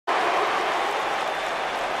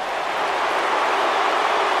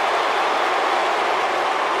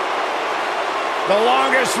the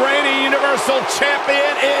longest reigning Universal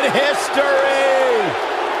Champion in history.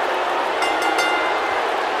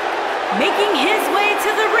 Making his way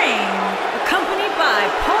to the ring, accompanied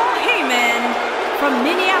by Paul Heyman from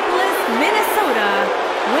Minneapolis, Minnesota,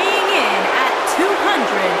 weighing in at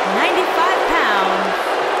 295 pounds,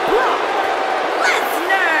 Brock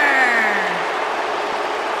Lesnar.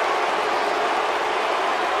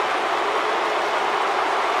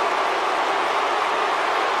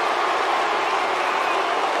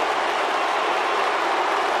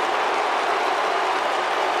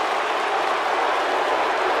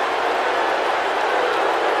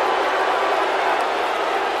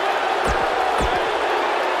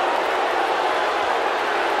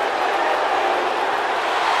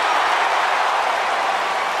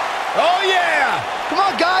 Oh, yeah! Come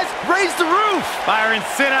on, guys, raise the roof! Byron,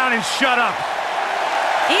 sit down and shut up.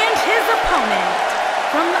 And his opponent,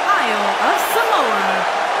 from the Isle of Samoa,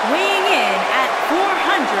 weighing in at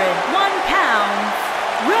 401 pounds,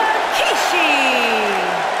 Rikishi.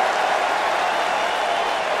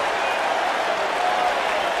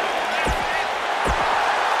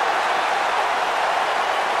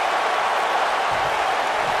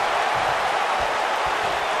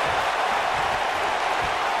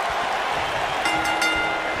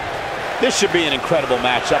 This should be an incredible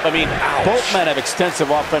matchup. I mean, both men have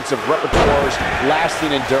extensive offensive repertoires,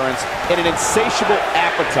 lasting endurance, and an insatiable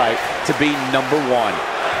appetite to be number one.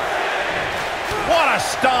 What a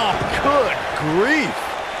stomp! Good grief!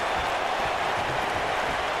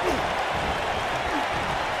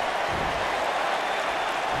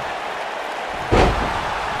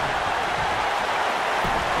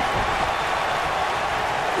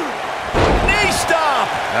 Knee stomp!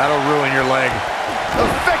 That'll ruin your leg.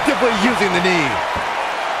 Effectively using the knee.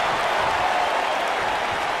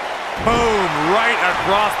 Boom, right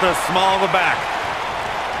across the small of the back.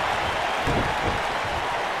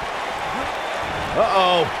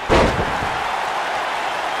 Uh-oh.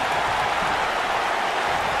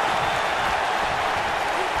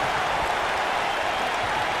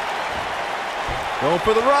 Going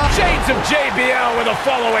for the rock. Shades of JBL with a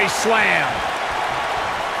fall-away slam.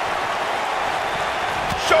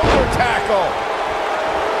 Shoulder tackle.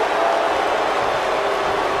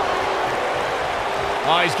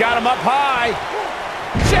 Oh, he's got him up high.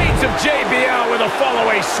 Shades of JBL with a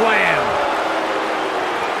fall-away slam.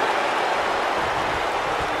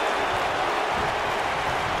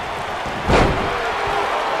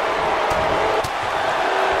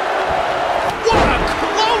 What a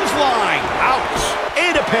clothesline! Ouch!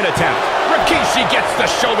 And a pin attempt. Rikishi gets the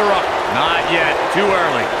shoulder up. Not yet, too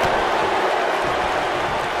early.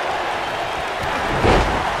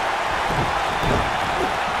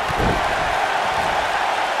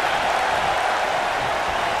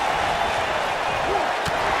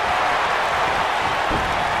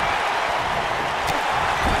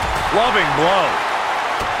 Loving blow.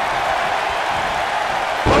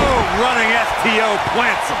 Boom, running STO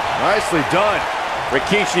plants him. Nicely done.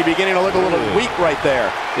 Rikishi beginning to look a little weak right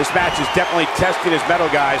there. This match is definitely testing his mettle,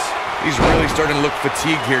 guys. He's really starting to look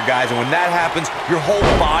fatigued here, guys, and when that happens, your whole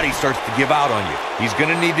body starts to give out on you. He's going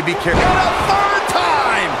to need to be careful. And a third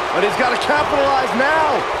time! But he's got to capitalize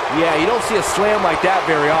now. Yeah, you don't see a slam like that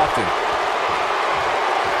very often.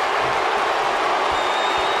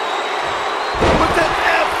 With the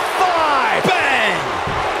F5! Bang!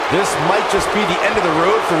 This might just be the end of the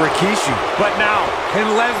road for Rikishi. But now, can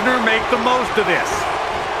Lesnar make the most of this?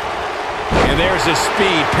 And there's his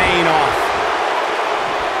speed paying off.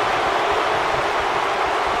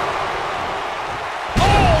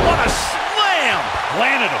 Oh, what a slam!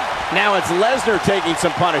 Planted him. Now it's Lesnar taking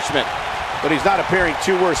some punishment, but he's not appearing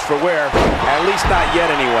too worse for wear, at least not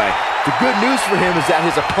yet anyway. The good news for him is that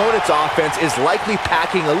his opponent's offense is likely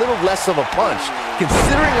packing a little less of a punch,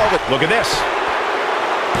 considering all the... Look at this.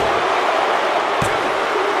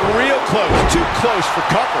 Real close, too close for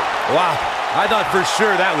cover. Wow, I thought for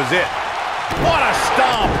sure that was it. What a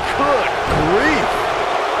stomp! Good grief!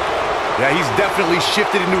 Yeah, he's definitely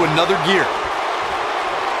shifted into another gear.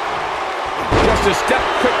 Just a step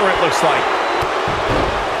quicker, it looks like.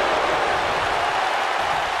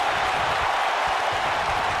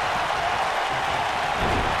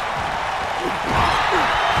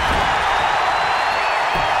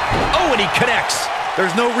 Oh, and he connects.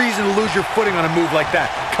 There's no reason to lose your footing on a move like that.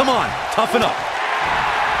 Come on, toughen up.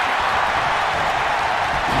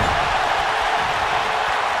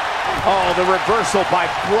 Oh, the reversal by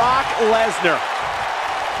Brock Lesnar.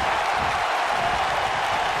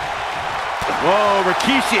 Whoa,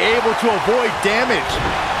 Rikishi able to avoid damage.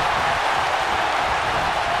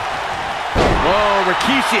 Whoa,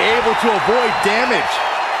 Rikishi able to avoid damage.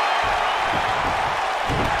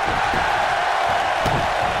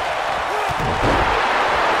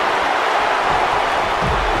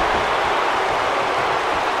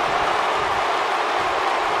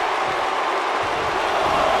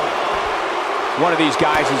 one of these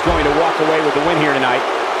guys is going to walk away with the win here tonight.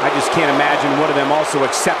 I just can't imagine one of them also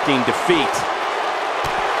accepting defeat.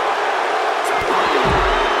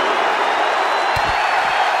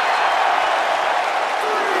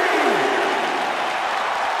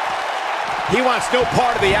 He wants no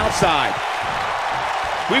part of the outside.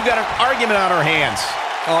 We've got an argument on our hands.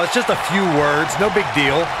 Oh, it's just a few words. No big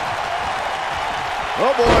deal.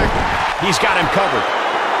 Oh, boy. He's got him covered.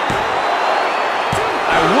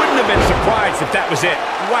 I wouldn't have been surprised if that was it.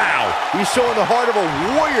 Wow. He's showing the heart of a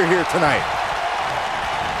warrior here tonight.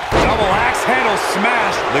 Double axe handle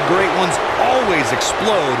smash. The great ones always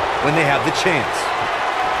explode when they have the chance.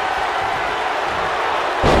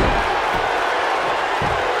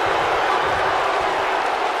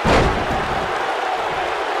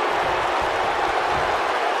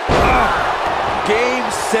 Game,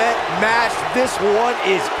 set, match. This one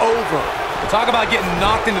is over. Talk about getting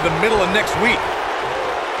knocked into the middle of next week.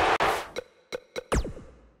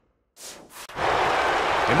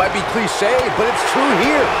 It might be cliche, but it's true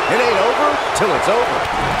here. It ain't over till it's over.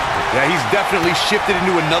 Yeah, he's definitely shifted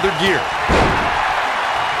into another gear.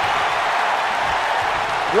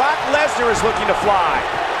 Brock Lesnar is looking to fly.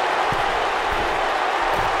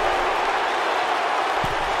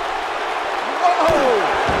 Whoa!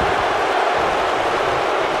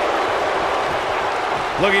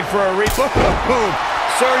 Looking for a replay. Boom.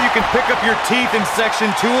 Sir, you can pick up your teeth in section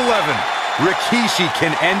 211. Rikishi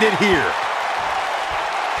can end it here.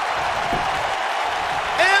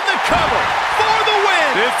 And the cover for the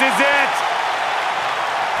win. This is it.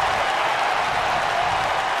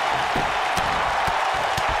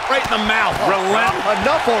 Right in the mouth. Relentless.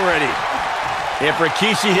 Enough already. If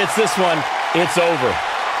Rikishi hits this one, it's over.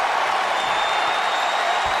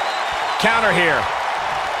 Counter here.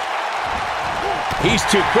 He's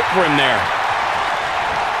too quick for him there.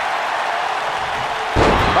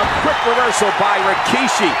 A quick reversal by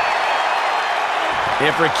Rikishi.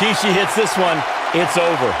 If Rikishi hits this one, it's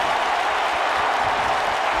over.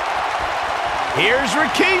 Here's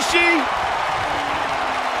Rikishi.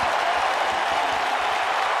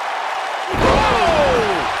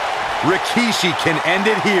 Whoa! Rikishi can end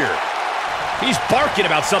it here. He's barking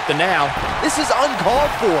about something now. This is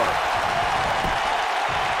uncalled for.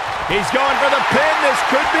 He's going for the pin. This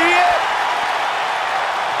could be it.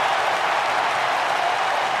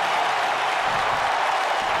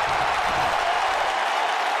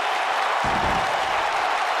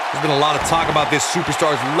 There's been a lot of talk about this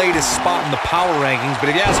superstar's latest spot in the power rankings, but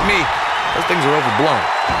if you ask me, those things are overblown.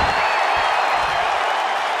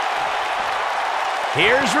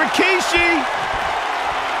 Here's Rikishi.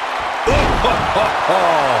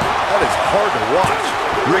 That is hard to watch.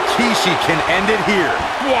 Rikishi can end it here.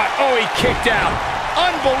 What? Oh, he kicked out.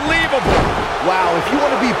 Unbelievable. Wow, if you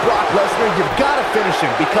want to beat Brock Lesnar, you've got to finish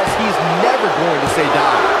him because he's never going to say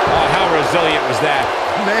die. Oh, how resilient was that?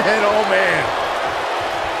 Man, oh man.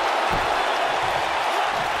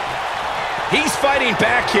 He's fighting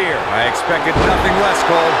back here. I expected nothing less,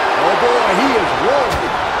 Cole. Oh boy, he is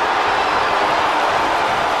rolling.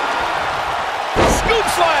 Scoop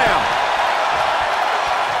slam.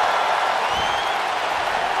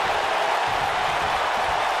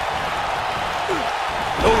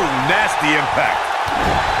 Oh, nasty impact.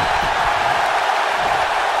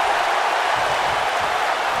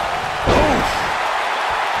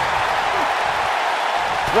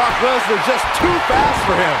 Brock Lesnar just too fast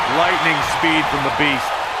for him. Lightning speed from the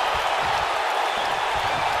Beast.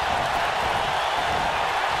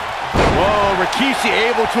 Whoa, Rikishi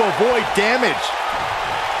able to avoid damage.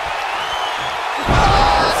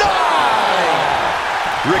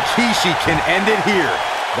 Rikishi can end it here.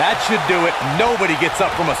 That should do it. Nobody gets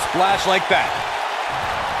up from a splash like that.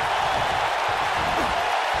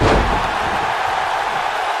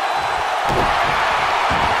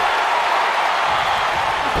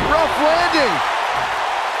 Rough landing.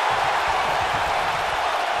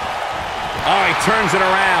 Oh, he turns it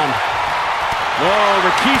around. Whoa,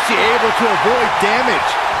 Rikishi able to avoid damage.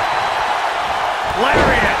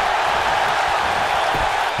 Lariat.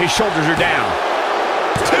 His shoulders are down.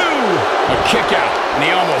 2. A kick out, and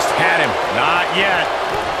he almost had him. Not yet.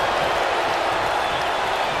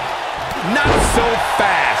 Not so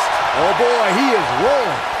fast. Oh boy, he is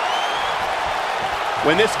rolling.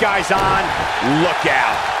 When this guy's on, look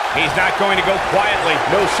out. He's not going to go quietly.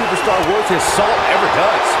 No superstar worth his salt ever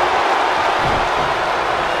does.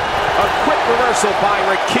 A quick reversal by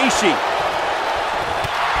Rikishi.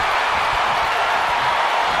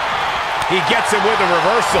 He gets it with a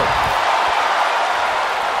reversal.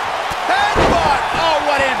 Headbutt! Oh,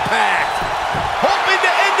 what impact! Hoping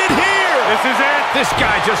to end it here! This is it. This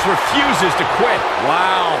guy just refuses to quit.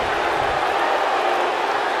 Wow.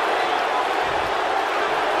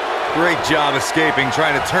 Great job escaping,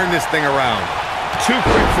 trying to turn this thing around. Too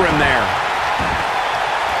quick for him there.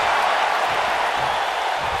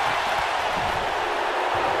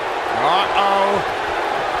 Uh-oh.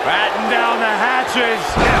 Batten down the hatches.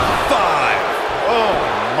 F5. Oh,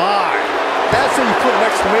 my. That's how you put an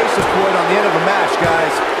exclamation point on the end of a match,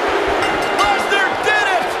 guys. Lesnar did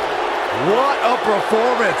it! What a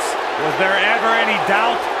performance. Was there ever any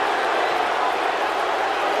doubt?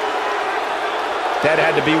 That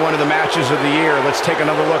had to be one of the matches of the year. Let's take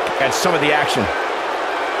another look at some of the action.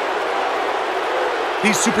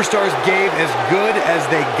 These superstars gave as good as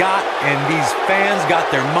they got, and these fans got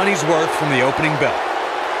their money's worth from the opening bell.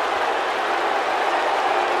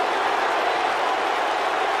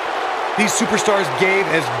 These superstars gave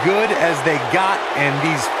as good as they got, and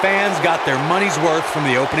these fans got their money's worth from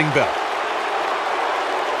the opening bell.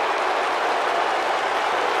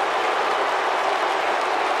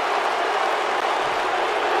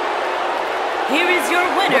 Here is your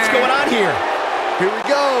winner. What's going on here? Here we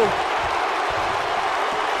go.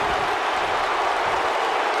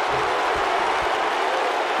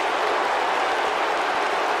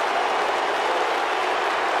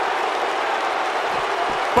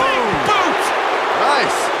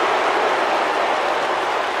 Nice.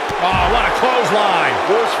 Oh, what a clothesline.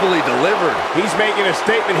 Forcefully delivered. He's making a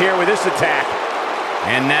statement here with this attack.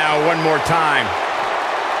 And now one more time.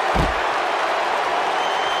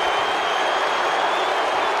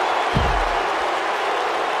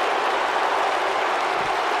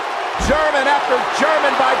 German after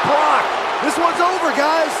German by Brock. This one's over,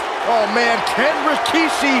 guys. Oh, man, can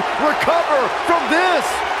Rikishi recover from this?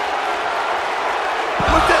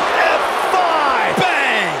 With the F5.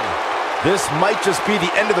 Bang! This might just be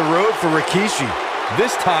the end of the road for Rikishi.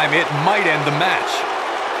 This time, it might end the match.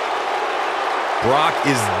 Brock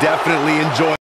is definitely enjoying